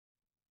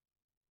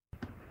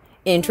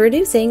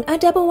Introducing a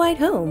double-wide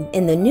home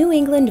in the New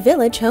England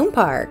Village Home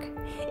Park.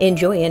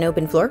 Enjoy an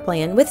open floor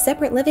plan with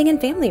separate living and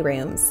family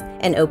rooms,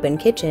 an open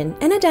kitchen,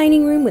 and a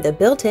dining room with a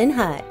built-in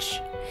hutch.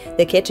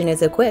 The kitchen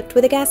is equipped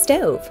with a gas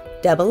stove,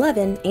 double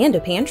oven, and a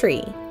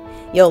pantry.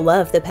 You'll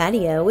love the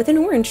patio with an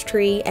orange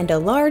tree and a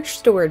large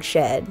storage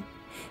shed.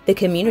 The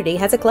community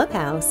has a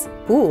clubhouse,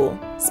 pool,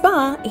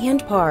 spa,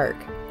 and park.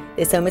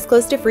 This home is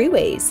close to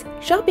freeways,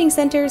 shopping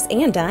centers,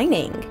 and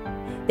dining.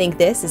 Think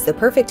this is the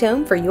perfect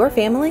home for your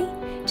family?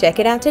 Check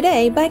it out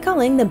today by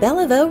calling the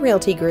Belliveau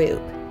Realty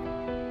Group.